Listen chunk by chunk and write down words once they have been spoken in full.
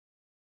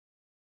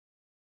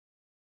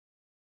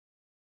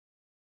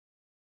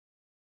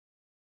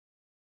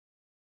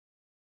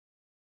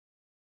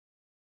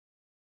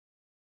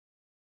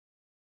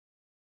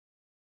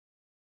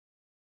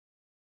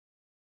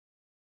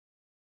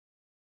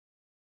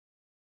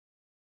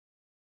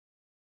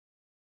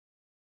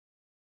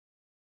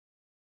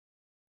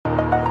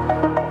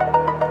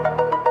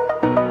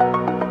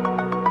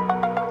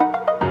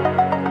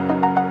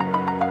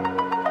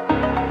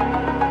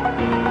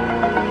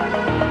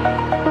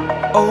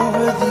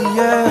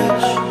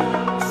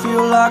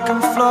like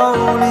I'm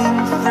floating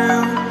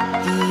through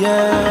the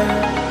air.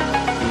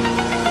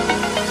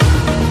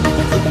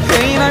 The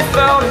pain I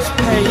felt is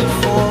paid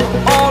for,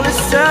 all is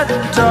said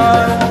and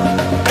done.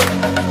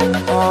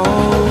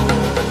 Oh,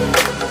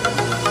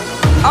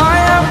 I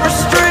am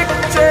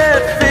restricted,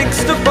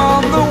 fixed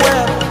upon the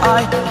web.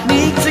 I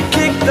need to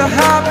kick the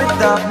habit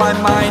that my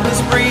mind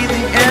is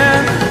breathing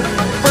in.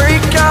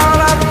 Break out,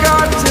 I've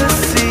got to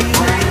see.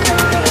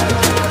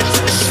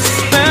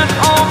 Spent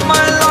all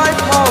my life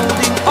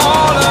holding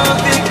all of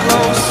it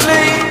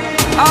closely.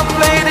 I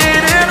played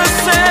it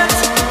innocent,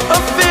 a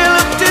feel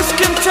of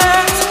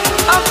discontent.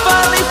 I'm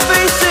finally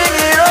facing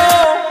it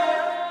all,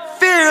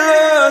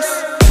 fearless.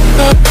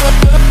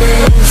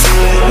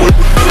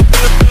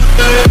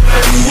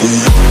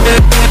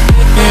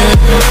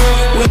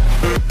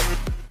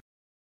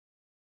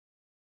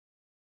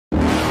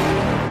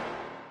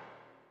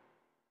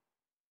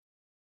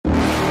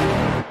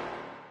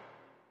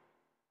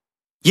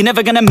 You're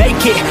never gonna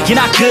make it, you're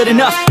not good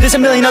enough. There's a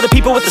million other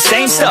people with the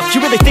same stuff. You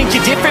really think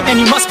you're different? Man,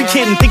 you must be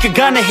kidding. Think you're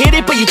gonna hit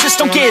it, but you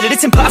just don't get it.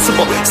 It's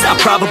impossible, it's not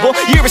probable,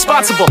 you're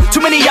irresponsible. Too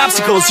many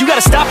obstacles, you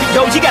gotta stop it,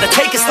 yo. You gotta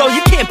take it slow,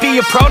 you can't be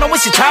a pro. Don't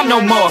waste your time no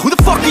more. Who the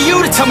fuck are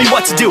you to tell me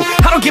what to do?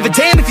 I don't give a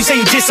damn if you say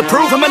you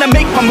disapprove. I'm gonna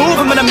make my move,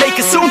 I'm gonna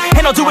make it soon.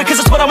 And I'll do it cause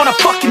it's what I wanna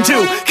fucking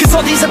do. Cause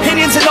all these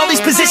opinions and all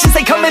these positions,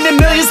 they come in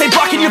millions, they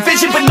blocking your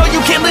vision. But no,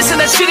 you can't listen,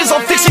 that shit is all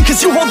fiction.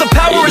 Cause you hold the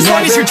power as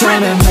long as you're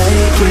dreaming.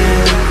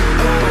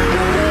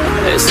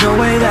 There's no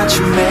way that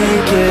you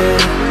make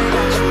it,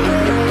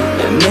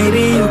 and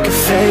maybe you can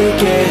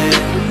fake it,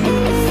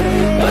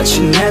 but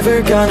you're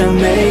never gonna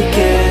make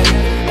it.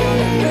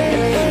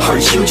 Are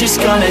you just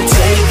gonna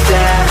take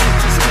that?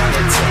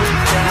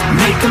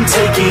 Make them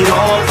take it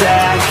all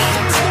back.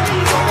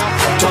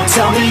 Don't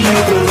tell me you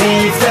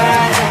believe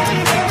that.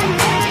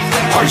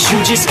 Are you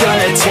just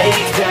gonna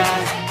take that?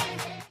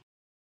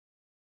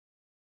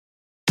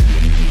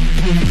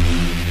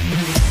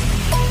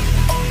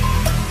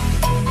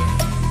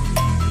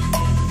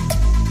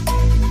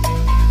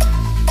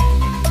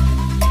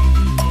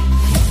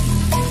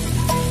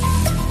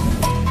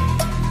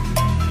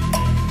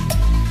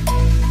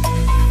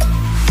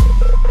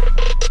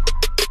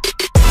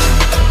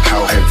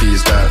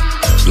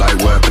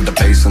 Light work with the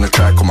bass on the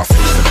track, on my face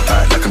to the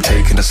back like I'm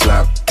taking a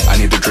slap. I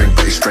need a drink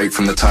but it's straight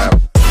from the tap,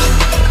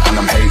 and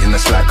I'm hating the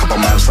slack. Couple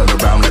man slide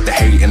around like they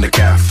hate in the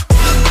gaff.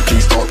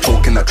 Please stop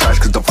talking that trash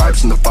cause the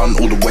vibes and the fun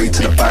all the way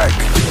to the back.